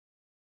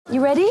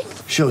You ready?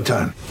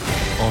 Showtime.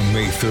 On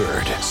May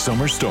 3rd,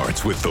 summer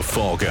starts with The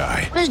Fall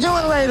Guy. Let's do it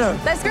later.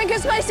 Let's drink a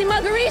spicy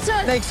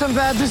margarita. Make some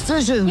bad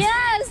decisions.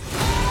 Yes.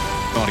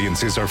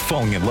 Audiences are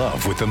falling in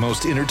love with the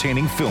most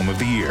entertaining film of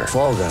the year.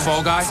 Fall Guy.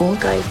 Fall Guy? Fall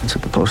Guy. That's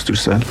what the poster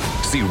said.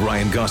 See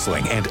Ryan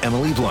Gosling and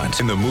Emily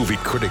Blunt in the movie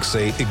critics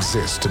say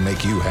exists to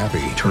make you happy.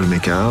 Trying to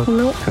make it out?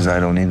 Nope. Because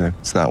I don't either.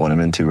 It's not what I'm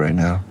into right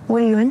now.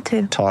 What are you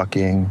into?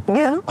 Talking.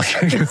 Yeah.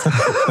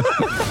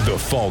 The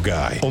Fall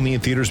Guy. Only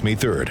in theaters May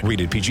 3rd.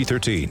 Rated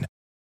PG-13.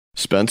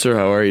 Spencer,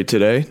 how are you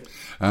today?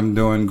 I'm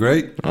doing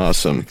great.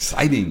 Awesome.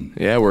 Exciting.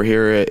 Yeah, we're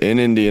here in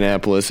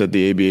Indianapolis at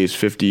the ABA's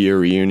 50-year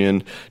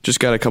reunion. Just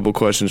got a couple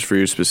questions for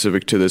you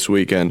specific to this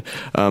weekend.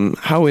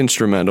 How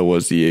instrumental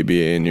was the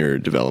ABA in your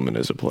development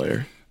as a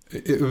player?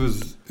 It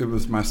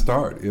was my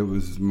start. It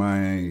was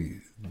my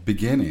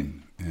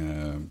beginning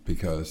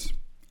because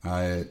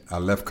I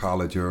left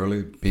college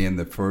early, being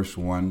the first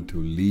one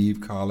to leave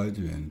college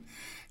and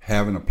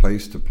having a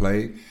place to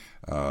play.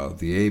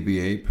 The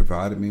ABA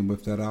provided me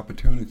with that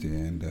opportunity,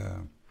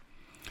 and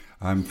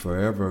I'm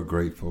forever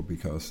grateful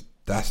because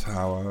that's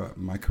how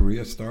my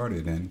career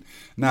started. And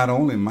not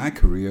only my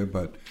career,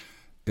 but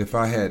if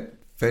I had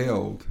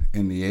failed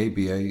in the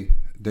ABA,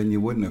 then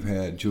you wouldn't have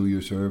had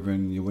Julius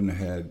Erving, you wouldn't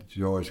have had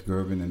George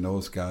Gervin and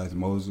those guys,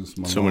 Moses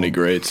Malone. So many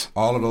greats.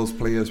 All of those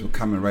players were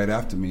coming right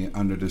after me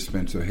under the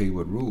Spencer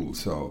Haywood rule.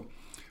 So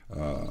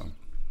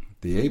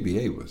the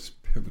ABA was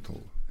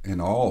pivotal in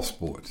all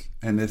sports.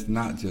 And it's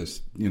not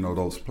just,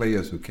 those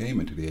players who came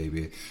into the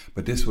ABA,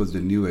 but this was the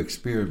new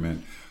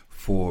experiment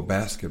for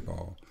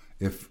basketball,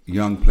 if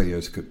young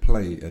players could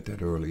play at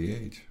that early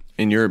age.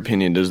 In your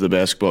opinion, does the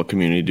basketball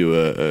community do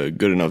a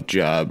good enough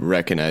job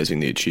recognizing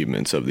the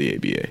achievements of the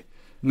ABA?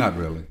 Not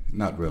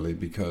really,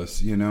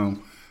 because,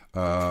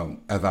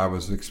 as I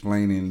was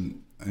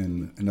explaining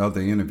in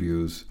other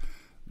interviews,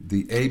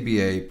 the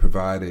ABA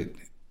provided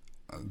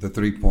the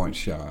three-point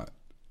shot.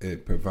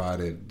 It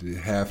provided the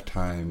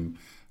halftime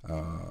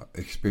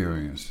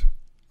experience.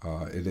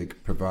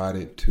 It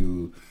provided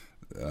to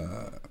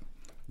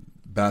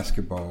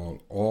basketball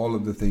all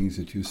of the things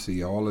that you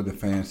see, all of the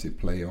fancy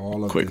play,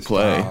 all of the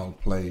style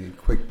play,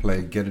 quick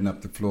play, getting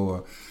up the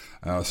floor,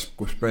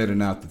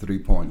 spreading out the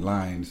three-point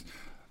lines.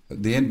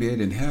 The NBA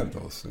didn't have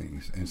those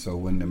things. And so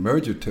when the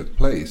merger took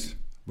place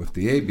with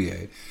the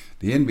ABA,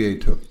 the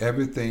NBA took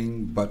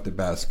everything but the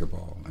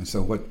basketball. And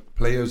so what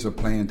players are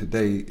playing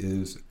today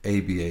is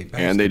ABA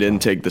basketball. And they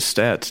didn't take the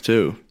stats,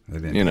 too. They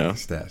didn't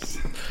take the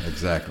stats.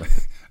 Exactly.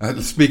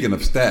 Speaking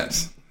of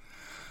stats,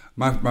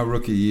 my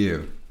rookie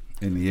year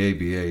in the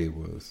ABA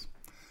was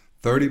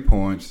 30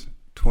 points,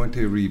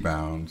 20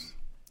 rebounds,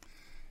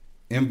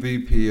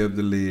 MVP of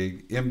the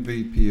league,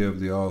 MVP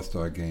of the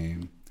All-Star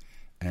game,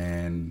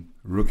 and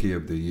Rookie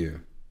of the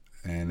Year.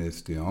 And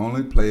it's the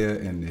only player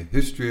in the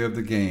history of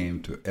the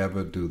game to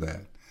ever do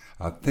that.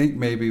 I think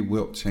maybe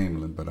Wilt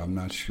Chamberlain, but I'm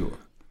not sure.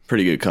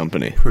 Pretty good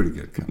company.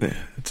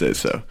 Yeah, I'd say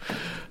so.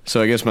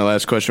 So I guess my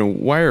last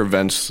question, why are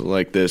events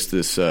like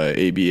this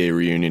ABA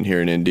reunion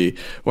here in Indy,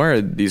 why are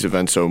these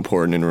events so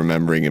important in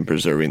remembering and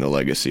preserving the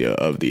legacy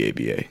of the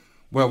ABA?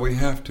 Well, we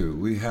have to.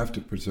 We have to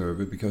preserve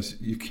it because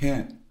you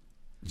can't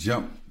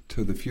jump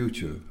to the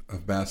future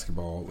of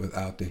basketball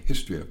without the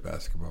history of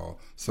basketball.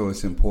 So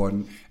it's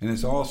important. And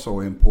it's also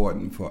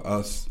important for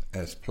us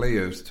as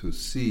players to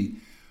see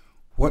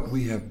what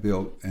we have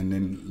built and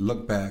then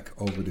look back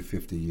over the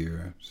 50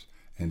 years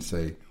and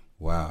say,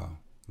 wow,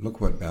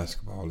 look what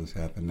basketball has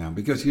happened now.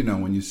 Because,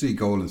 when you see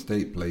Golden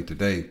State play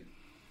today,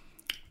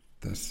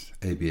 that's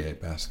ABA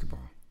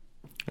basketball.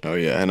 Oh,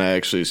 yeah. And I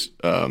actually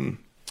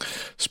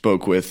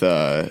spoke with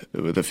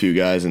a few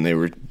guys, and they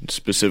were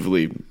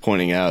specifically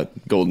pointing out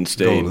Golden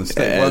State as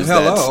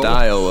that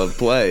style of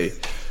play.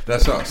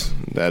 That's us.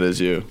 That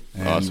is you.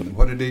 And awesome.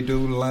 What did they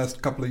do the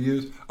last couple of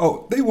years?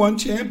 Oh, they won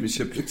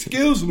championships.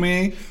 Excuse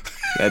me.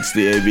 That's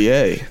the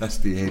ABA. That's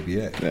the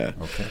ABA. Yeah.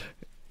 Okay.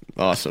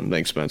 Awesome.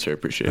 Thanks, Spencer. I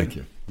appreciate it. Thank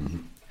you. Mm-hmm.